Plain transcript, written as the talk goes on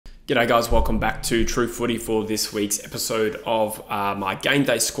G'day guys, welcome back to True Footy for this week's episode of my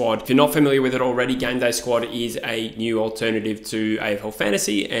Gameday Squad. If you're not familiar with it already, Gameday Squad is a new alternative to AFL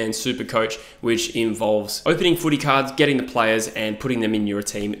Fantasy and Super Coach, which involves opening footy cards, getting the players and putting them in your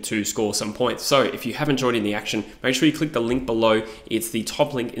team to score some points. So if you haven't joined in the action, make sure you click the link below. It's the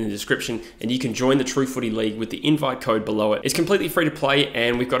top link in the description and you can join the True Footy League with the invite code below it. It's completely free to play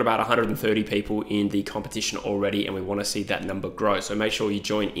and we've got about 130 people in the competition already and we want to see that number grow. So make sure you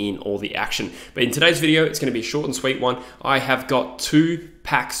join in all the action. But in today's video, it's going to be a short and sweet one. I have got 2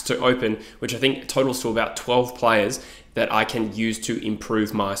 packs to open, which I think totals to about 12 players that I can use to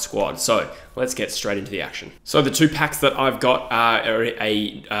improve my squad. So let's get straight into the action. So the 2 packs that I've got are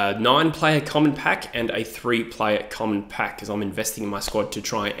a 9-player common pack and a 3-player common pack because I'm investing in my squad to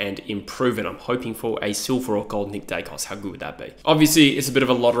try and improve it. I'm hoping for a silver or gold Nick Dacos. How good would that be? Obviously, it's a bit of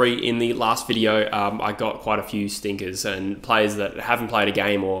a lottery. In the last video, I got quite a few stinkers and players that haven't played a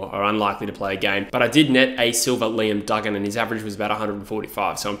game or are unlikely to play a game. But I did net a silver Liam Duggan and his average was about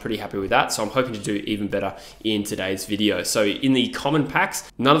 145. So I'm pretty happy with that. So I'm hoping to do even better in today's video. So in the common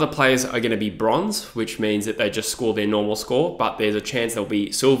packs, none of the players are going to be bronze, which means that they just score their normal score, but there's a chance they'll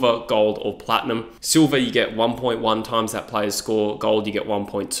be silver, gold, or platinum. Silver, you get 1.1 times that player's score. Gold, you get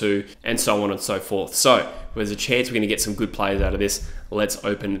 1.2, and so on and so forth. So there's a chance we're going to get some good players out of this. Let's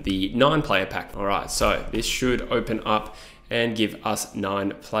open the 9-player pack. All right, so this should open up and give us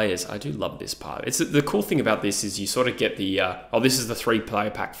 9 players. I do love this part. It's the cool thing about this is you sort of get the, this is the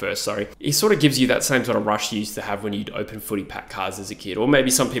 3-player pack first, sorry. It sort of gives you that same sort of rush you used to have when you'd open footy pack cards as a kid, or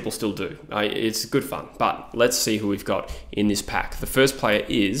maybe some people still do. It's good fun, but let's see who we've got in this pack. The first player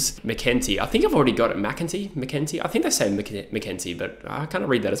is McKenty. I think I've already got it, McKenty. I think they say McKenty, but I kind of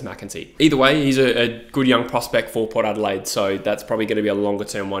read that as McKenty. Either way, he's a good young prospect for Port Adelaide, so that's probably gonna be a longer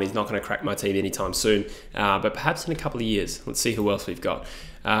term one. He's not gonna crack my team anytime soon, but perhaps in a couple of years. Let's see who else we've got.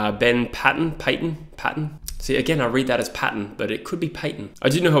 Ben Patton. See, again, I read that as Patton, but it could be Peyton. I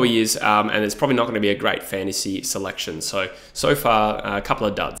do know who he is, and it's probably not going to be a great fantasy selection. So far, a couple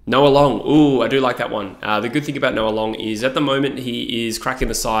of duds. Noah Long. Ooh, I do like that one. The good thing about Noah Long is at the moment, he is cracking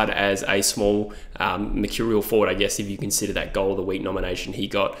the side as a small mercurial forward, I guess, if you consider that goal of the week nomination he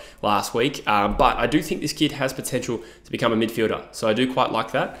got last week. But I do think this kid has potential to become a midfielder. So I do quite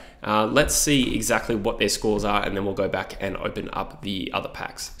like that. Let's see exactly what their scores are, and then we'll go back and open up the other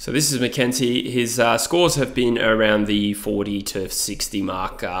packs. So this is McKenty. His scores have been around the 40 to 60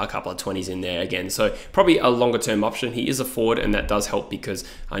 mark, a couple of 20s in there again. So probably a longer term option. He is a forward, and that does help because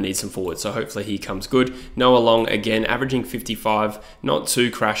I need some forwards. So hopefully he comes good. Noah Long, again, averaging 55, not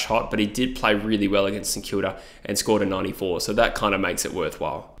too crash hot, but he did play really well against St Kilda and scored a 94. So that kind of makes it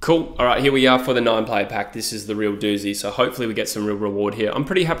worthwhile. Cool. All right, here we are for the 9-player pack. This is the real doozy. So hopefully we get some real reward here. I'm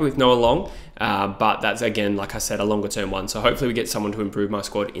pretty happy with Noah Long, but that's, again, like I said, a longer term one. So hopefully we get someone to improve my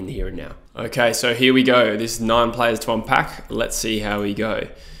squad in the here and now. Okay, so here we go. This is 9 players to unpack. Let's see how we go.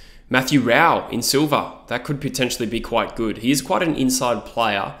 Matty Rowell in silver. That could potentially be quite good. He is quite an inside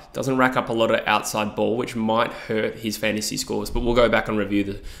player, doesn't rack up a lot of outside ball, which might hurt his fantasy scores, but we'll go back and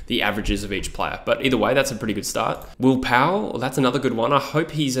review the averages of each player. But either way, that's a pretty good start. Will Powell, that's another good one. I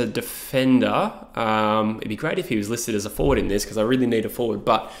hope he's a defender. It'd be great if he was listed as a forward in this because I really need a forward.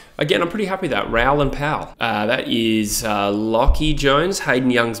 But again, I'm pretty happy with that. Rowell and Powell. That is Lockie Jones,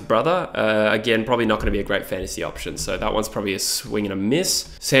 Hayden Young's brother. Again, probably not going to be a great fantasy option. So that one's probably a swing and a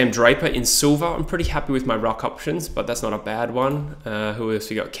miss. Sam Draper in silver. I'm pretty happy with my rock options, but that's not a bad one. Who else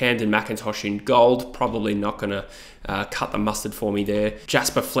we got? Camden McIntosh in gold. Probably not going to cut the mustard for me there.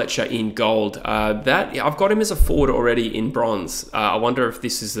 Jasper Fletcher in gold. I've got him as a forward already in bronze. I wonder if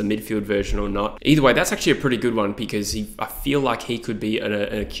this is the midfield version or not. Either way, that's actually a pretty good one because I feel like he could be an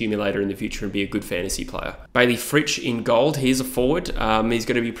accumulator in the future and be a good fantasy player. Bailey Fritsch in gold. He's a forward. He's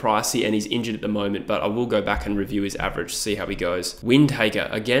going to be pricey and he's injured at the moment, but I will go back and review his average, see how he goes.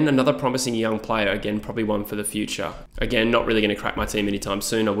 Windhager, again, another promising young player. Again, probably one for the future. Again, not really going to crack my team anytime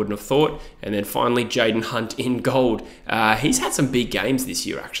soon, I wouldn't have thought. And then finally, Jaden Hunt in gold. He's had some big games this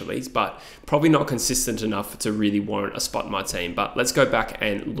year, actually, but probably not consistent enough to really warrant a spot in my team. But let's go back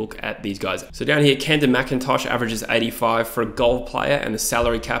and look at these guys. So down here, Camden McIntosh averages 85 for a gold player, and the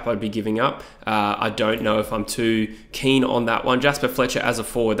salary cap I'd be giving up. I don't know if I'm too keen on that one. Jasper Fletcher as a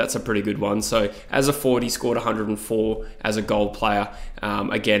forward, that's a pretty good one. So as a forward, he scored 104 as a gold player.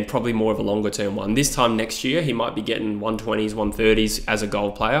 Again, probably more of a longer term one. This time next year, he might be getting 120s, 130s as a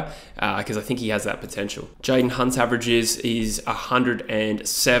gold player because I think he has that potential. Jaden Hunt's average is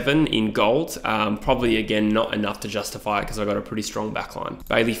 107 in gold. Probably, again, not enough to justify it because I've got a pretty strong backline.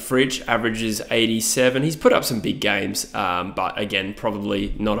 Bailey Fridge averages 87. He's put up some big games, but again,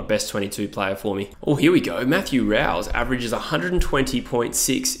 probably not a best 22 player for me. Oh, here we go. Matty Rowell's averages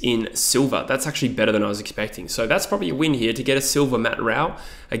 120.6 in silver. That's actually better than I was expecting. So that's probably a win here to get a silver Matt Rowell.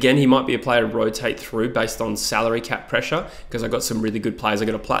 Again, he might be a player to rotate through based on salary cap pressure because I've got some really good players. I've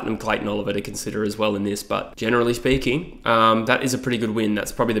got a platinum Clayton Oliver to consider as well in this, but generally speaking, that is a pretty good win.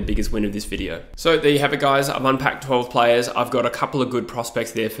 That's probably the biggest win of this video. So there you have it, guys. I've unpacked 12 players. I've got a couple of good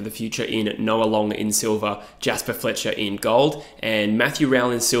prospects there for the future in Noah Long in silver, Jasper Fletcher in gold, and Matty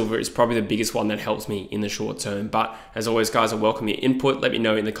Rowell in silver is probably the biggest one that helps me in the short term. But as always, guys, I welcome your input. Let me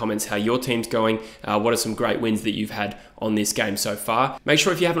know in the comments how your team's going. What are some great wins that you've had on this game so far? Make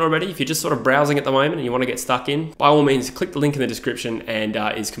sure, if you haven't already, if you're just sort of browsing at the moment and you want to get stuck in, by all means, click the link in the description, and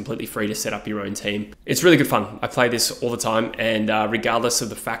it's completely free to set up your own team. It's really good fun. I play this all the time, and regardless of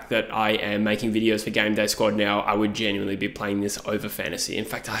the fact that I am making videos for Gameday Squad now, I would genuinely be playing this over fantasy. In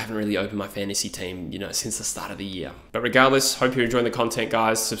fact, I haven't really opened my fantasy team, since the start of the year. But regardless, hope you're enjoying the content,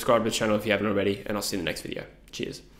 guys. Subscribe to the channel if you haven't already, and I'll see you in the next video. Cheers.